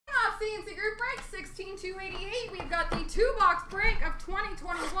CNC Group Break 16288. We've got the 2-box break of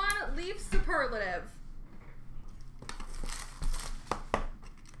 2021 Leaf Superlative.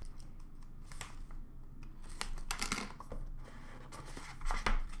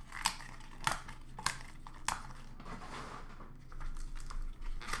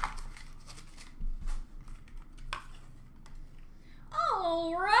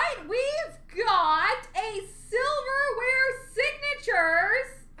 All right, we've got a silverware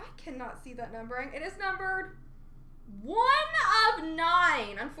signatures. I cannot see that numbering. It is numbered 1 of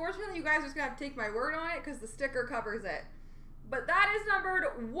 9. Unfortunately, you guys are just going to have to take my word on it because the sticker covers it. But that is numbered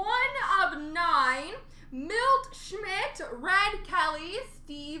 1 of 9. Milt Schmidt, Red Kelly,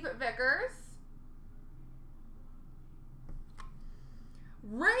 Steve Vickers.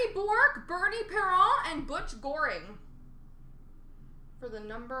 Ray Bork, Bernie Perron, and Butch Goring for the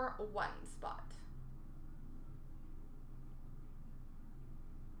number 1 spot.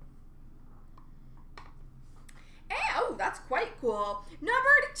 And, oh, that's quite cool.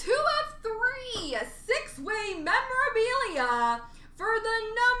 Numbered 2 of 3, 6-way memorabilia for the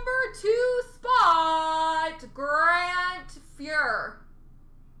number 2 spot, Grant Fuhr.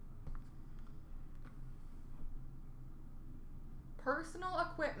 Personal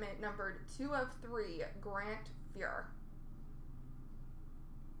equipment, numbered 2 of 3, Grant Fuhr.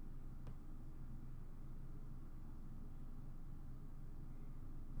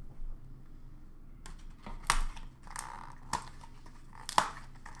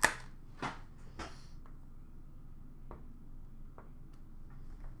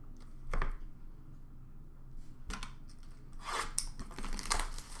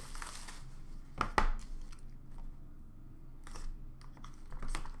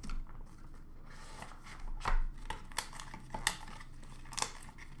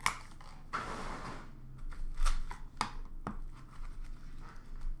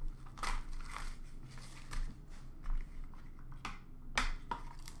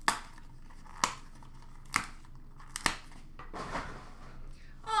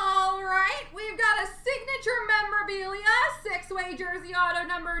 Memorabilia, 6-way jersey auto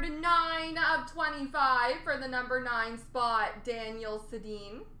numbered 9 of 25 for the number 9 spot, Daniel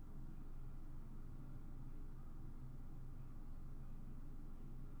Sedin.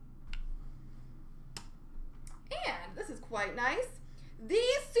 And this is quite nice. The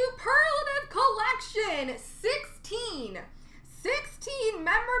Superlative Collection, 16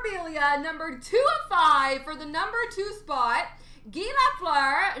 memorabilia numbered 2 of 5 for the number 2 spot, Guy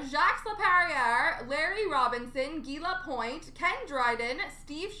Lafleur, Jacques Laperriere, Larry Robinson, Guy Lapointe, Ken Dryden,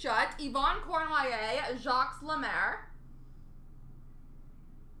 Steve Shutt, Yvonne Cornoyer, Jacques Lemaire.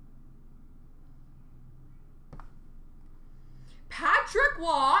 Patrick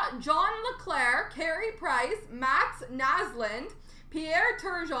Waugh, John Leclerc, Carey Price, Max Naslund, Pierre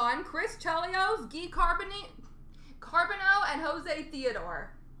Turgeon, Chris Chelios, Guy Carbonneau, and Jose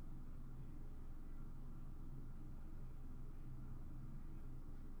Theodore.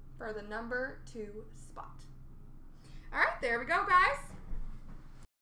 For the number 2 spot. All right, there we go, guys.